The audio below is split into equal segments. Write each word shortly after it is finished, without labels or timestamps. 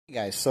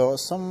Guys, so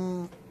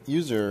some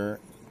user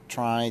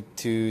tried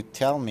to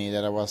tell me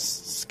that I was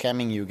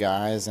scamming you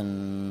guys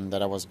and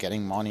that I was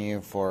getting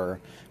money for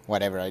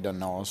whatever, I don't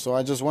know. So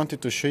I just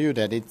wanted to show you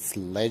that it's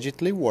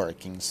legitimately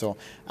working. So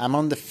I'm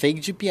on the fake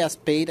GPS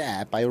paid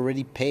app. I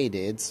already paid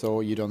it, so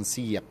you don't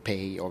see a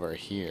pay over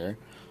here.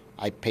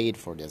 I paid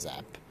for this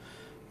app.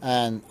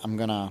 And I'm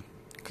gonna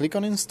click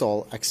on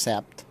install,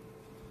 accept,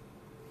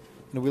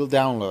 and we'll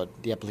download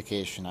the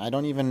application. I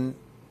don't even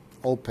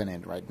open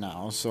it right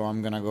now, so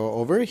I'm gonna go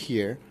over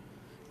here,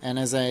 and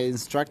as I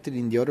instructed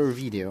in the other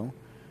video,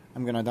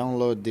 I'm gonna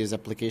download this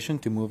application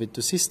to move it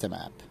to system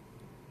app,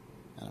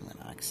 and I'm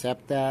gonna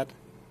accept that,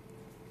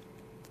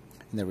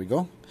 and there we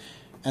go.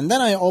 And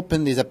then I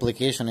open this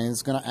application and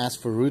it's gonna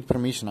ask for root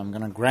permission. I'm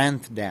gonna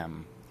grant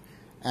them,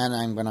 and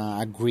I'm gonna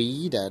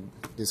agree that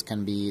this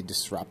can be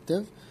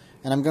disruptive,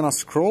 and I'm gonna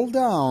scroll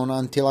down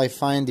until I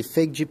find the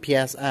fake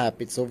GPS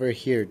app. It's over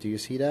here. Do you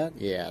see that?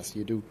 Yes,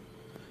 you do.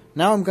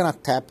 Now I'm gonna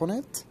tap on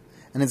it,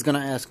 and it's gonna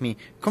ask me,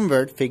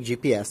 convert fake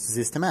GPS to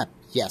system app.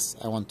 Yes,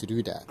 I want to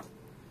do that.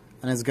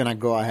 And it's gonna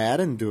go ahead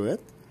and do it.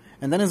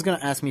 And then it's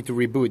gonna ask me to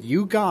reboot.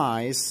 You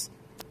guys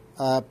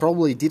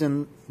probably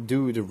didn't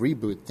do the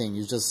reboot thing.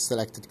 You just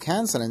selected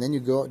cancel, and then you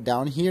go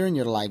down here and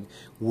you're like,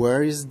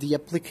 where is the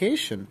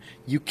application?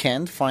 You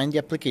can't find the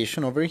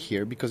application over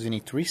here because you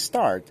need to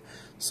restart.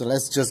 So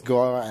let's just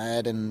go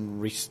ahead and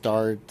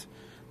restart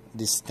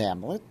this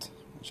tablet,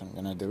 which I'm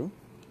gonna do.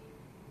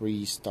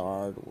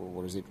 Restart, or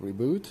what is it,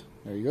 reboot,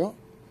 there you go.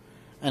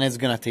 And it's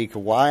gonna take a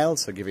while,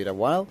 so give it a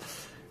while.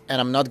 And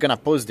I'm not gonna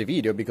pause the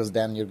video because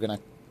then you're gonna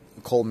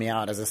call me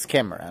out as a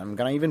scammer. And I'm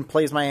gonna even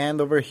place my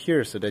hand over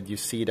here so that you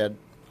see that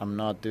I'm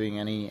not doing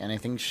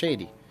anything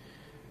shady.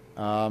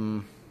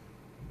 Let's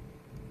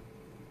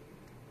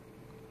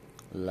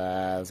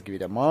give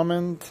it a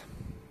moment.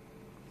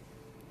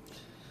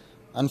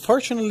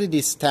 Unfortunately,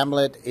 this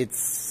tablet,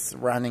 it's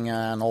running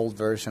an old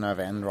version of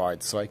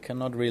Android, so I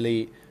cannot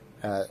really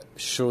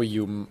show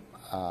you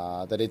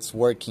that it's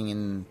working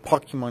in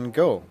Pokemon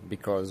Go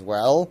because,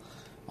 well,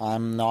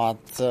 I'm not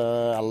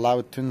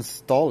allowed to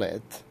install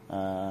it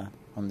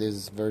on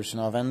this version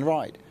of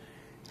Android.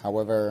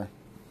 However,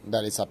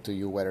 that is up to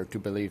you whether to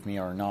believe me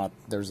or not.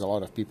 There's a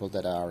lot of people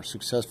that are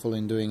successful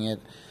in doing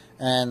it,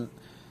 and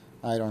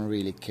I don't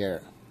really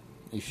care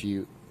if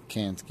you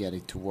can't get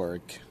it to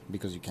work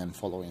because you can't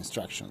follow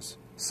instructions.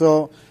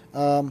 So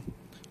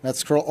let's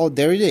scroll. Oh,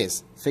 there it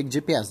is, fake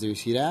GPS. Do you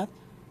see that?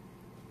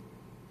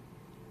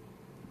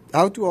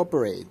 How to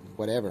operate,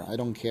 whatever, I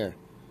don't care.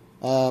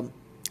 And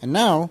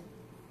now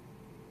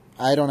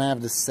I don't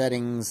have the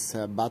settings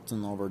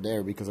button over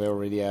there because I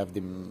already have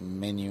the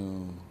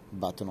menu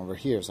button over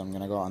here. So I'm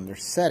gonna go under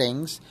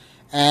settings,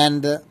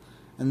 and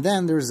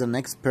then there's an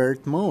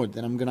expert mode,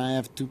 and I'm gonna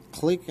have to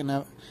click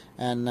and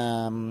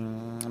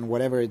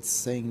whatever it's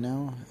saying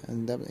now,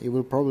 and it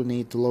will probably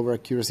need to lower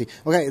accuracy.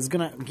 Okay, it's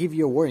gonna give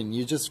you a warning.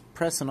 You just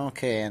press an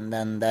OK, and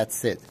then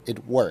that's it.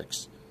 It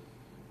works.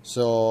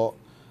 So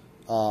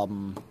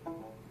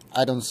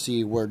I don't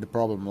see where the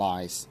problem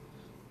lies.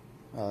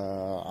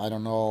 I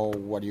don't know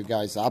what you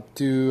guys are up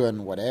to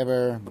and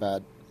whatever,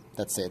 but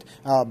that's it.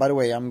 By the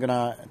way, I'm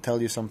gonna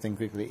tell you something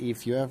quickly.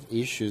 If you have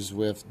issues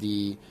with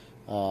the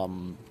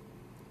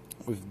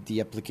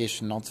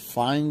application not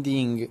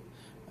finding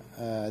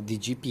the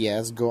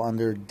GPS, go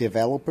under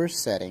developer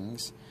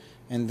settings,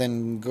 and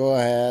then go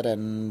ahead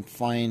and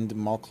find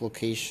mock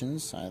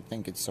locations. I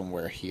think it's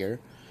somewhere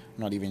here.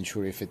 I'm not even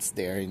sure if it's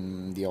there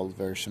in the old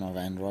version of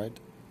Android.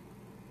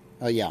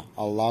 Yeah,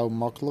 allow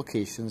mock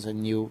locations,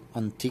 and you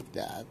untick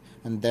that,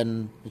 and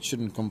then it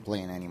shouldn't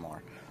complain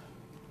anymore.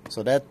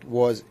 So that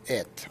was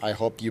it. I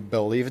hope you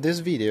believe this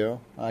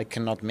video. I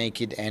cannot make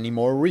it any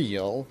more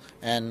real,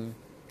 and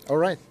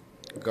alright,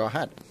 go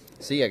ahead.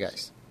 See ya,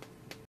 guys.